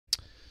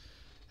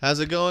How's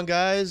it going,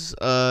 guys?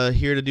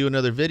 Here to do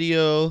another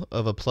video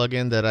of a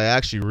plugin that I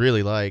actually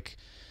really like.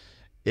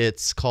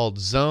 It's called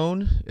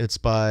Zone. It's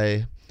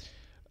by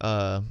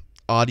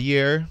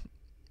Audiaire,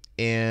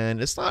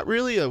 and it's not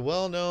really a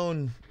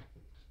well-known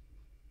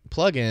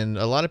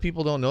plugin. A lot of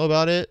people don't know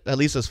about it, at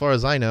least as far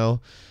as I know.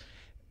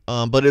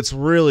 But it's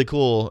really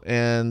cool,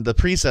 and the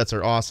presets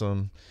are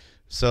awesome.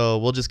 So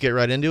we'll just get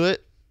right into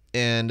it,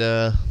 and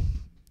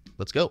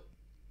let's go.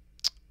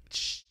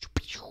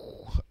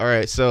 All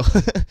right, so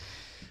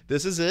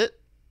this is it.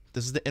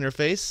 This is the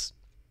interface.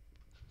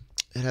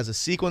 It has a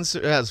sequencer.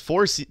 It has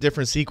four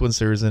different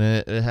sequencers in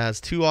it. It has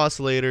two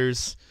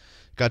oscillators.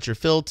 Got your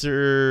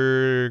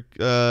filter.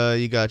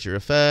 You got your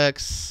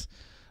effects,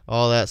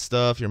 all that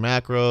stuff. Your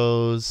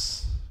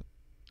macros,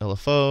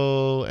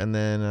 LFO, and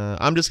then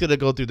I'm just gonna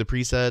go through the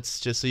presets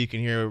just so you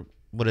can hear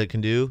what it can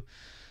do.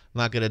 I'm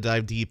not gonna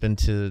dive deep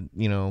into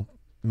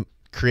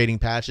creating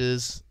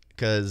patches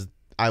because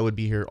I would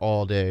be here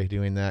all day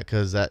doing that,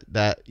 because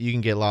that you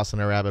can get lost in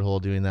a rabbit hole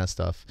doing that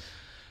stuff.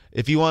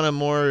 If you want a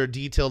more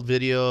detailed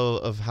video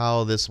of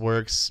how this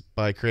works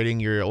by creating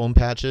your own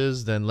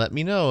patches, then let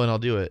me know and I'll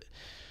do it.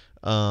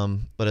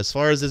 But as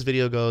far as this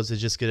video goes,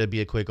 it's just gonna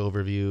be a quick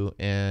overview,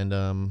 and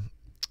I'm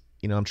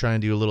trying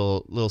to do a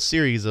little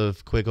series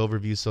of quick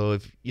overviews. So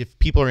if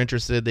people are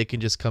interested, they can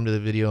just come to the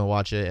video and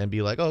watch it and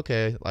be like,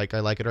 okay, like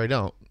I like it or I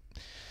don't.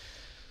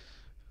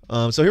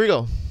 So here we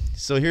go.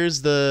 So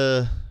here's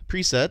the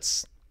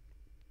presets.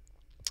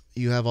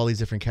 You have all these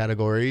different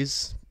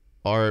categories: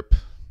 ARP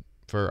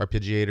for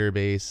arpeggiator,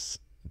 bass,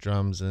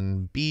 drums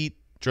and beat,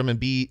 drum and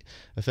beat,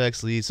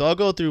 effects, lead. So I'll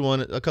go through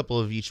a couple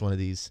of each one of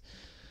these.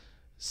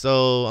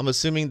 So I'm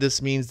assuming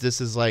this means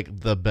this is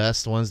like the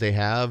best ones they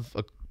have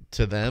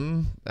to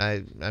them.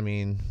 I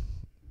mean,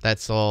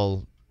 that's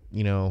all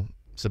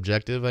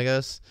subjective, I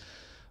guess.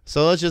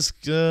 So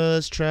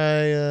let's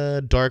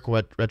try dark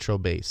retro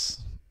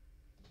bass.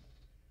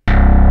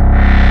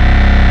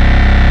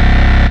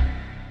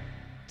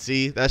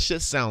 See, that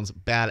shit sounds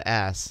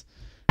badass.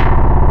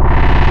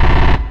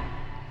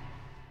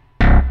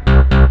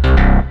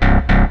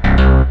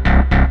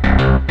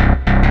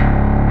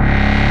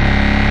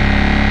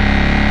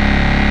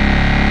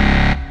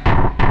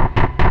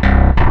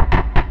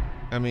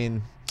 I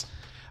mean,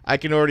 I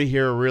can already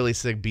hear a really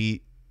sick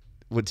beat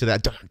to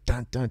that dun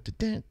dun dun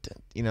dun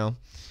dun,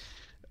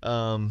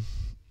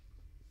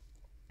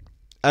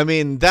 I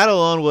mean, that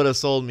alone would have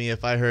sold me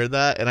if I heard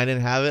that and I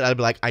didn't have it. I'd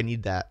be like, I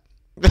need that.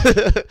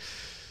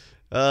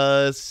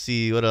 Let's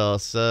see what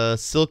else.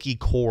 Silky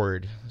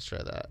chord. Let's try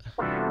that.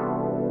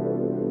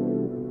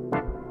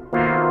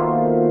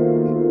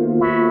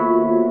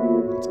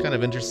 It's kind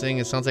of interesting.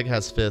 It sounds like it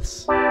has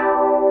fifths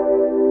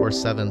or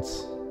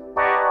sevenths.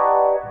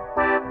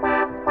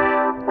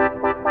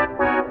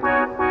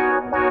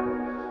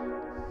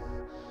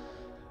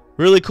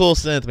 Really cool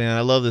synth, man.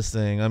 I love this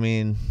thing. I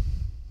mean,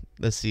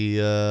 let's see.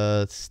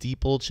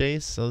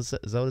 Steeplechase. Is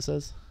that what it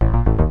says?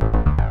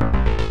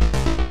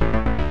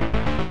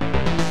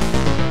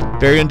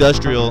 Very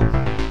industrial.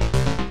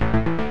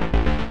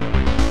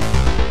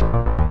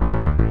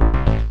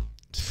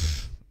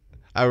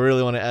 I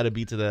really want to add a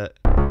beat to that.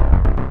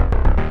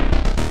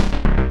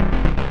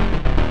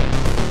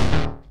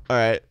 All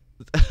right.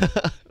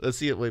 Let's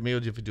see it. Wait,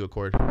 maybe if we do a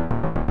chord.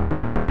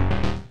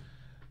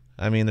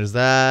 I mean, there's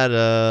that.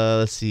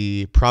 Let's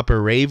see.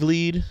 Proper rave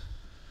lead.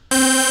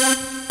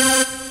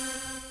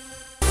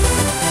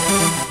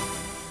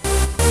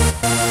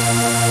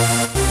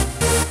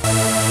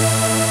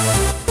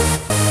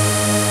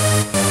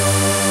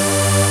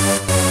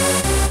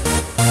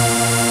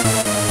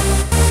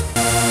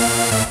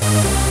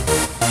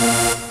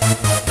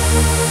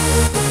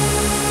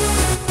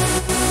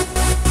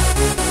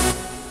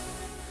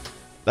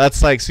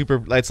 That's like super.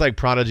 That's like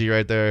Prodigy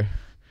right there.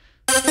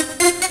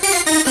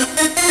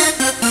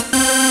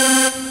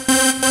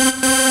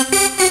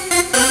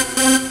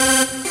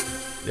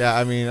 Yeah,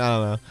 I mean, I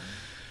don't know.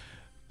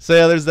 So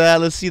yeah, there's that.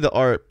 Let's see the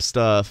ARP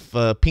stuff.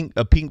 A pink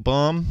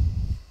bomb.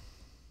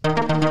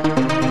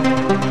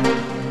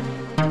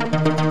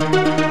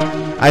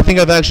 I think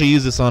I've actually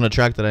used this on a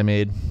track that I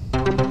made.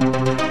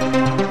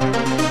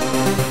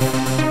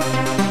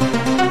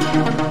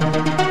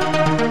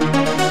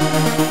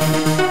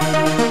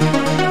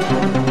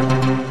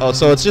 Oh,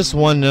 so it's just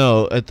one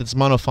note. It's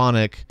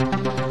monophonic,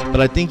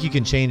 but I think you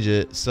can change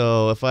it.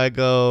 So if I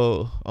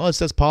go, oh, it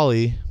says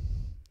poly.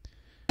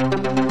 Let's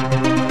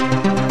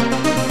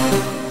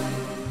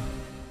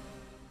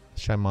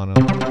try mono.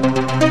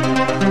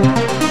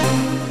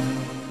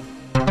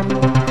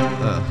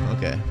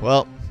 Okay.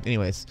 Well,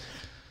 anyways,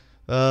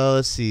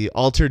 let's see.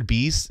 Altered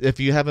Beast. If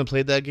you haven't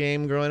played that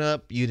game growing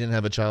up, you didn't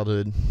have a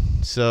childhood.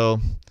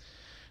 So.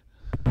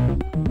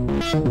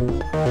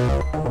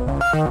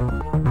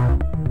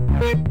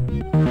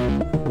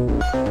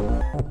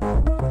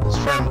 Let's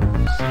try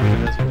and see what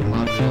it is with the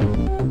module.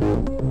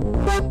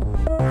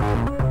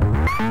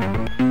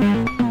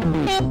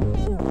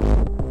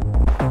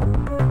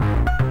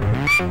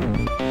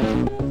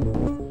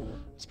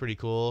 It's pretty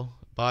cool.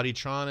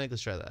 Bodytronic,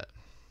 let's try that.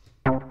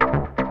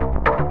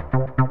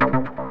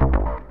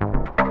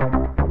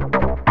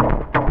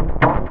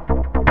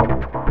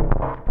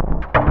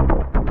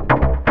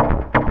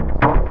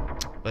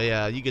 But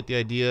yeah, you get the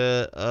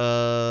idea.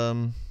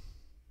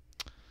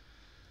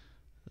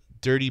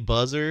 Dirty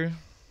Buzzer.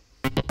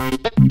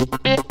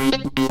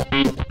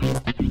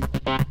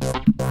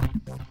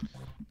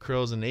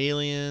 Crows and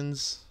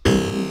Aliens. Ooh.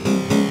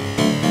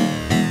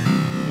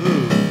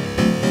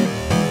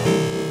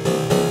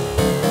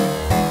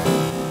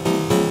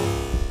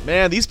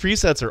 Man, these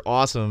presets are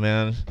awesome,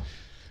 man.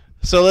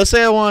 So let's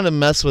say I want to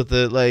mess with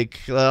it.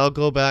 Like, I'll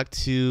go back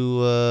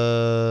to,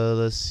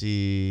 let's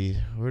see.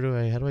 How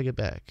do I get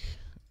back?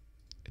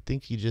 I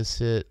think you just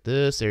hit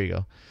this. There you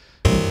go.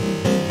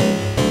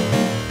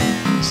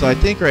 So I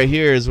think right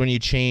here is when you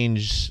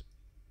change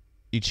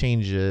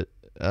it.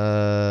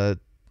 I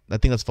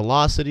think that's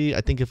velocity.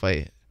 I think if how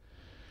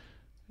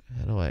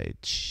do I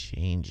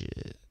change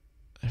it?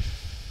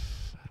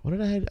 What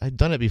did I've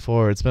done it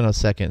before. It's been a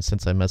second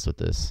since I messed with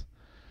this.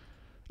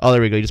 Oh, there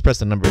we go. You just press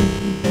the number.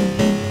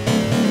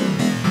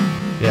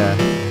 Yeah.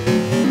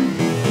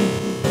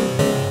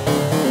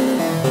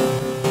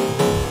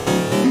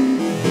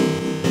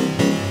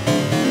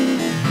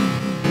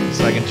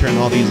 So I can turn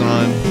all these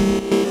on.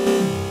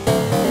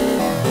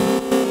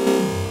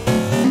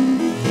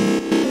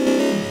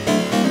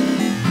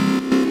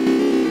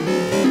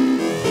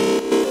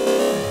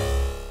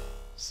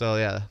 So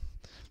yeah,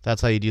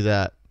 that's how you do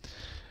that.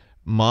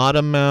 Mod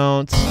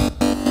amount.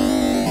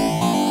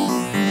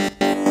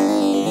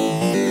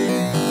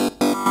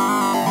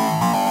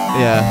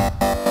 Yeah.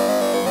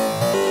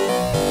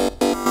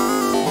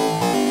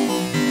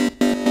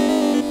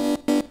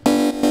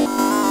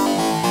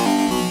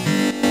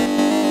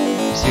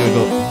 See what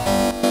go.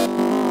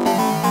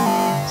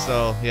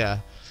 So yeah,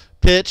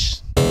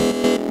 pitch.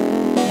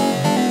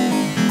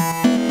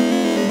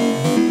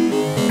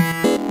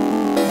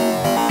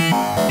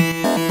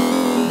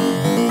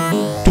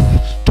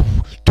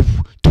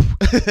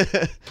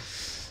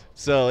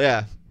 So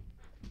yeah,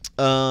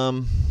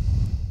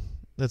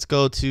 let's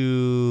go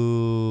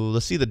to,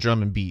 let's see the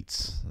drum and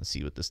beats. Let's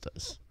see what this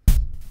does.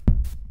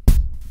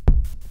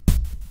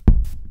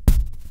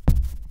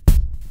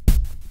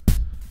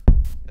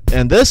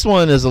 And this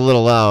one is a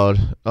little loud.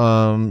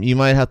 You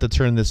might have to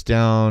turn this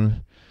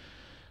down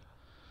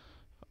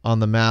on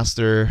the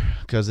master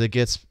because it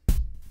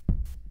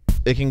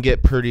can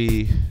get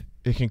pretty,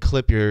 it can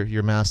clip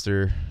your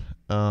master.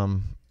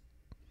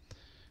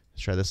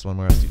 Let's try this one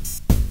where I do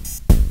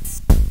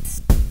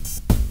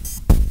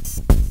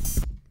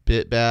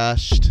bit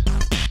bashed.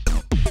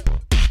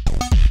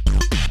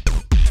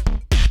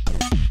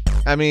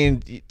 I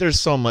mean, there's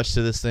so much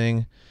to this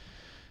thing.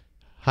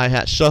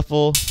 Hi-hat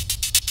shuffle.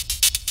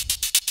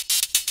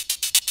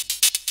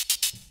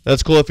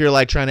 That's cool if you're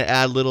like trying to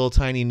add little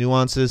tiny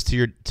nuances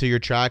to your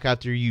track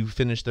after you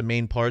finish the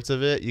main parts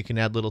of it. You can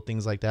add little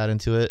things like that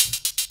into it.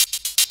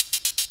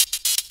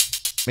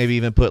 Maybe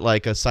even put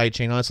like a side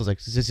chain on it, so it's like,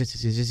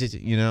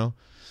 you know,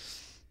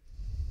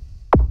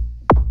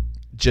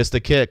 just a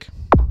kick.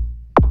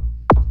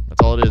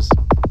 That's all it is.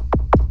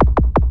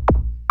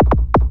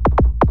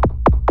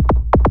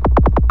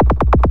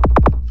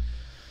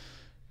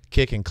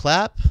 Kick and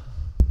clap.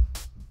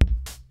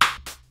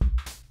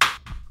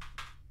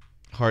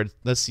 Hard.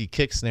 Let's see,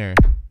 kick snare.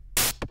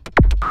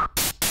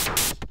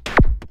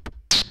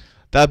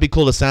 That'd be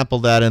cool to sample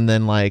that and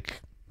then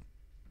like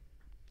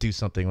do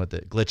something with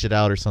it, glitch it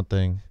out or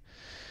something.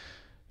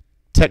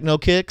 Techno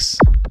kicks.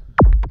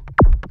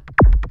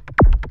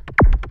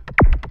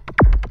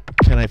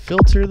 Can I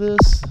filter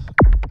this?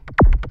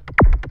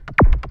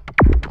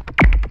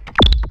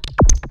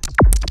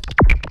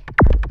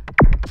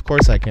 Of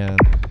course I can.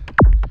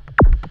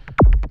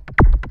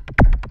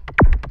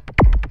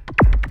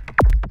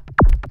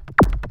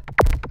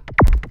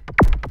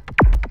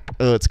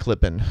 Oh, it's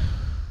clipping.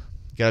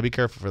 Gotta be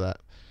careful for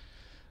that.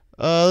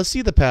 Let's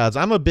see the pads.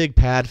 I'm a big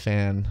pad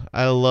fan.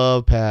 I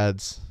love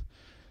pads.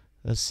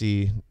 Let's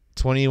see.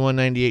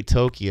 2198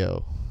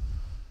 Tokyo.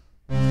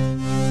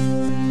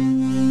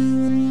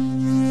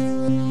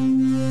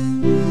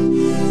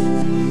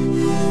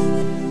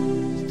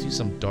 Let's do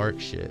some dark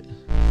shit.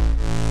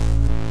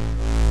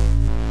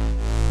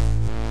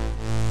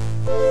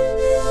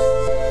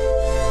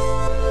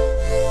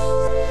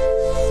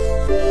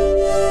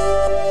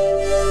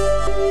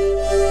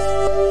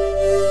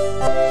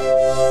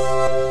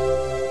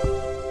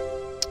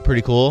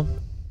 Pretty cool.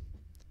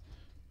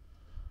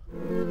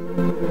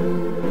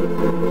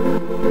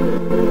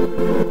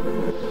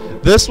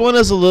 This one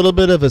is a little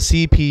bit of a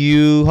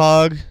CPU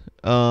hog.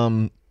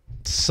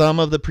 Some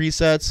of the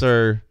presets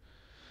are,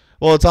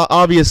 well, it's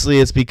obviously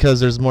it's because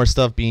there's more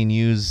stuff being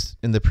used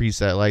in the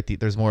preset. Like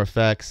there's more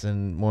effects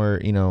and more,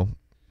 you know,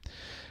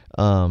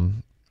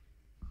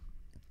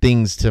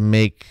 things to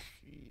make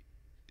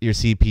your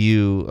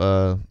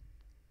CPU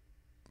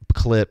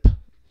clip.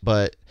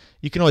 But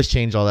you can always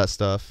change all that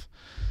stuff.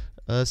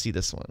 Let's see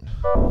this one.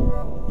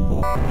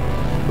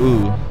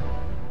 Ooh.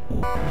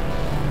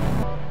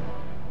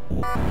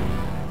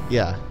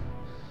 Yeah.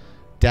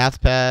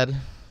 Dath pad.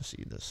 Let's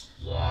see this.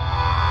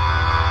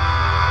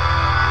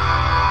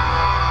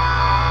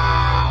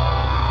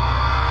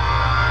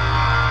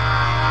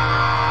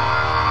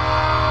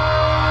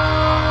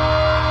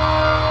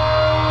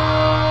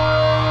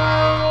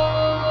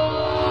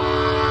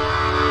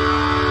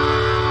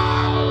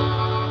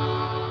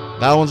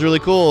 That one's really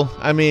cool.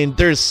 I mean,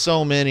 there's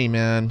so many,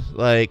 man.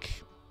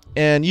 Like,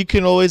 and you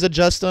can always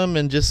adjust them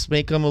and just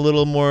make them a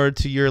little more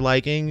to your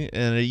liking,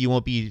 and you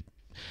won't be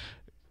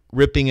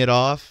ripping it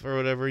off or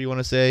whatever you want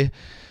to say.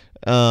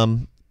 But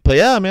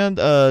yeah, man.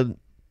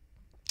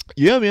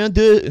 Yeah, man,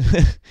 do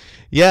it.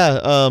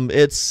 Yeah,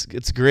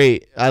 it's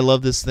great. I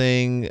love this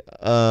thing.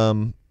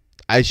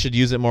 I should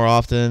use it more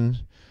often.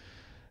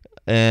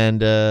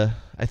 And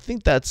I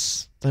think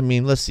that's, I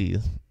mean, let's see.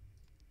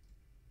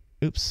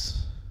 Oops.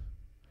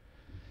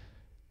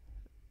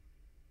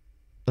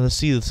 Let's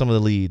see some of the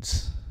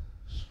leads.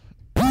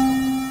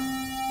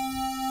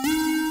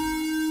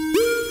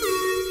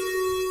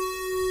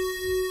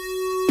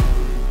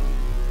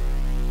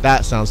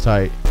 That sounds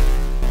tight.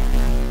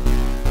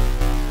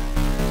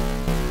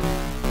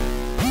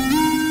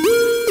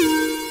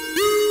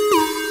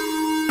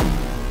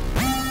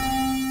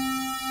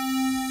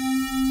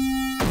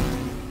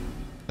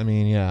 I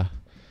mean, yeah.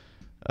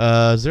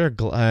 Is there a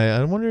glide?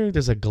 I wonder if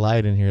there's a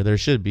glide in here. There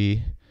should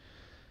be.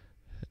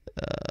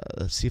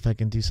 Let's see if I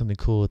can do something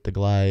cool with the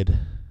glide.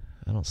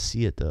 I don't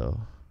see it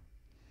though.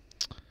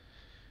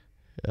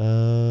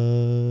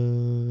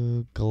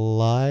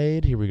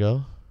 Glide. Here we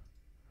go.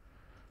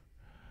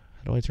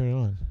 How do I turn it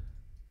on?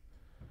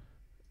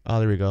 Oh,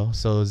 there we go.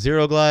 So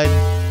 0 glide.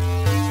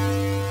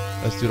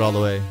 Let's do it all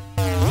the way.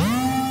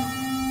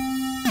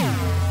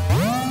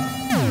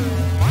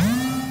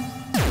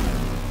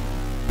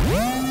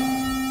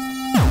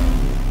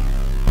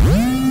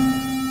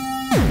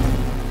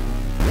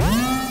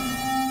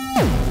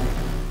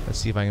 Let's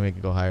see if I can make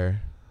it go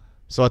higher.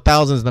 So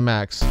 1,000 is the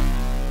max.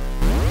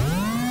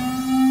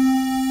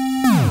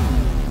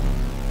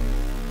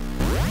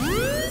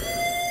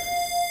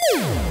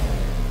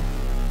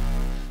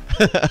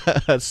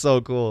 That's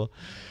so cool.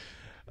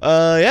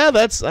 Yeah,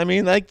 that's, I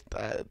mean, like,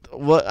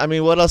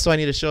 what else do I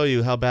need to show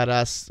you how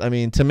badass, I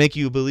mean, to make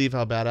you believe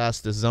how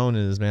badass this zone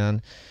is,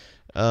 man.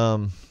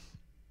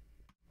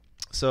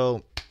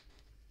 So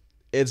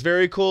it's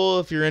very cool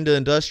if you're into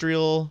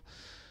industrial,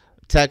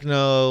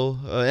 techno,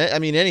 I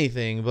mean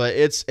anything, but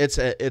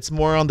it's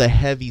more on the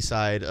heavy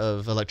side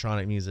of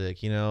electronic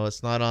music, you know.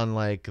 It's not on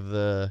like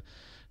the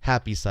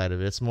happy side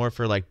of it. It's more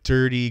for like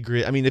dirty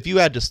grit. I mean, if you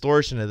add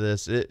distortion to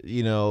this, it,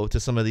 you know, to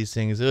some of these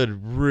things, it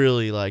would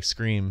really like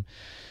scream.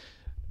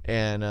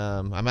 And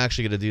I'm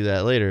actually gonna do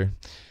that later.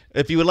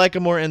 If you would like a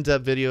more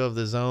in-depth video of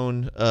the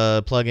zone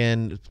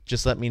plugin,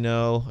 just let me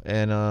know,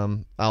 and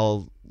I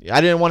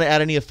didn't want to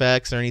add any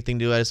effects or anything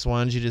to it. I just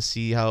wanted you to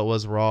see how it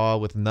was raw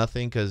with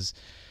nothing, because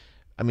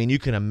I mean, you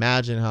can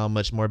imagine how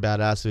much more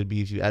badass it would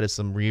be if you added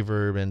some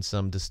reverb and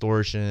some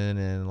distortion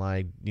and,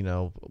 like, you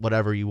know,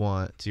 whatever you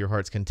want to your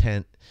heart's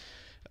content.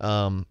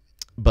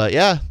 But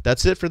yeah,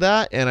 that's it for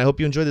that. And I hope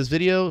you enjoyed this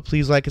video.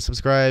 Please like and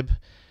subscribe,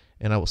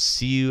 and I will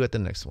see you at the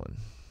next one.